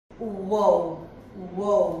Whoa,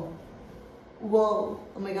 whoa, whoa.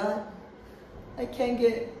 Oh my God. I can't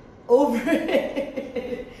get over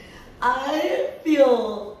it. I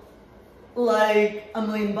feel like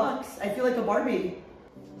 $1,000,000. I feel like a Barbie.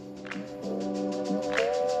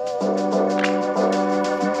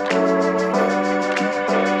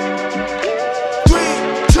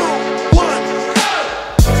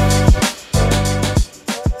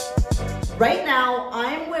 Right now,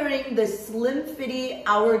 I'm wearing the Slim Fitty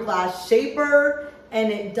Hourglass Shaper,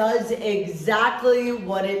 and it does exactly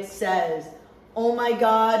what it says. Oh my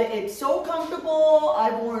God, it's so comfortable.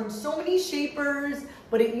 I've worn so many shapers,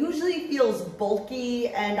 but it usually feels bulky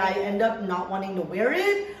and I end up not wanting to wear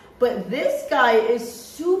it. But this guy is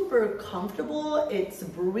super comfortable. It's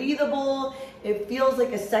breathable. It feels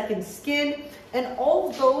like a second skin. And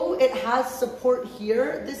although it has support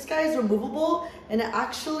here, this guy is removable, and it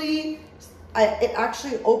actually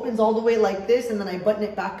opens all the way like this, and then I button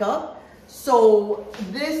it back up. So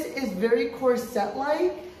this is very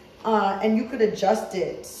corset-like, and you could adjust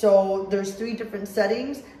it. So there's 3 different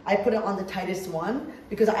settings. I put it on the tightest one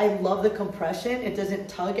because I love the compression. It doesn't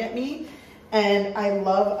tug at me. And I'm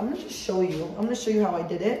gonna just show you. I'm gonna show you how I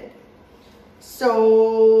did it.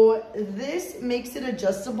 So this makes it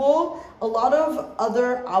adjustable. A lot of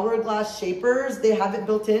other Hourglass shapers, they have it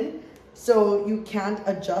built in, so you can't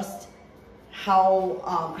adjust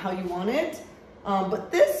how you want it.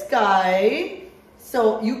 But this guy,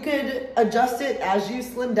 so you could adjust it as you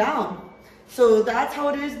slim down. So that's how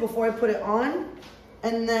it is before I put it on.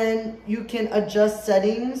 And then you can adjust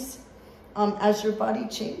settings as your body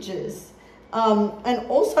changes. And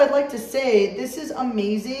also I'd like to say, this is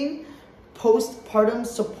amazing postpartum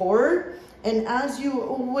support. And as you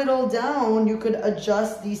whittle down, you could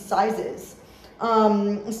adjust these sizes.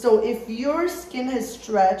 So if your skin has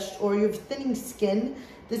stretched or you have thinning skin,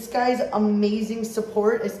 this guy's amazing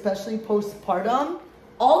support, especially postpartum.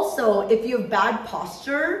 Also, if you have bad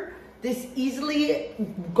posture, this easily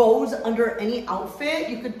goes under any outfit.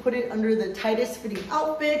 You could put it under the tightest fitting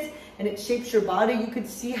outfits and it shapes your body. You could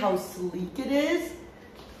see how sleek it is.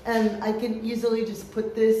 And I can easily just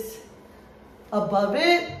put this above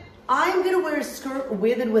it. I'm gonna wear a skirt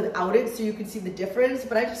with and without it so you can see the difference,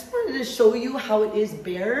 but I just wanted to show you how it is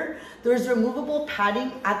bare. There's removable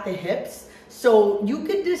padding at the hips, so you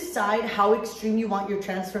could decide how extreme you want your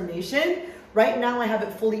transformation. Right now I have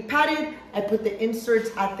it fully padded. I put the inserts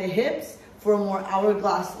at the hips for a more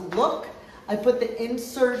hourglass look. I put the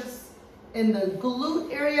inserts in the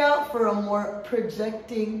glute area for a more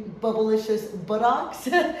projecting, bubblicious buttocks.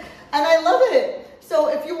 And I love it. So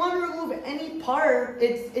if you want to remove any part,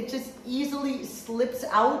 it just easily slips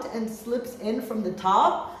out and slips in from the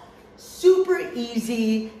top. Super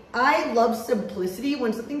easy. I love simplicity.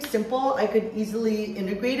 When something's simple, I could easily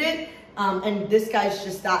integrate it. And this guy's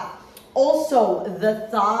just that. Also, the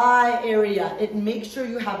thigh area, it makes sure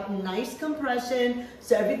you have nice compression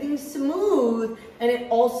so everything's smooth, and it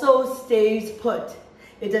also stays put.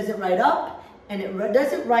 It doesn't ride up and it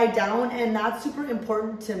doesn't ride down, and that's super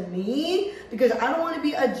important to me because I don't want to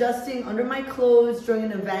be adjusting under my clothes during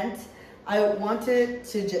an event. I want it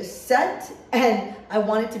to just set, and I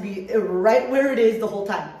want it to be right where it is the whole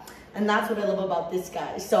time. And that's what I love about this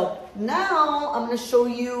guy. So now I'm going to show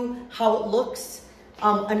you how it looks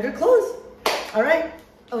under clothes. All right.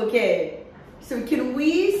 Okay. So can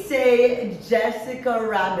we say Jessica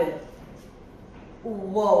Rabbit?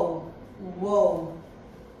 Whoa, whoa,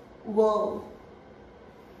 whoa.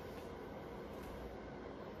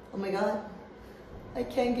 Oh my God. I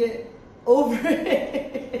can't get over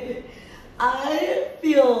it. I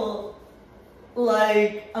feel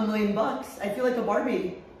like $1,000,000. I feel like a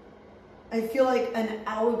Barbie. I feel like an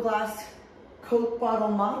Hourglass Coke bottle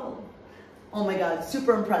model. Oh my God,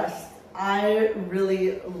 super impressed. I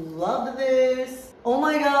really love this. Oh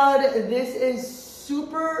my God, this is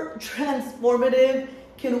super transformative.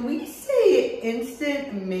 Can we say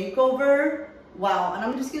instant makeover? Wow, and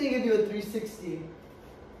I'm just gonna give you a 360.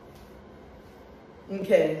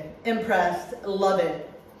 Okay, impressed, love it.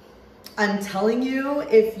 I'm telling you,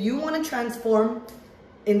 if you wanna transform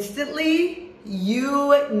instantly,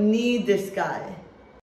 you need this guy.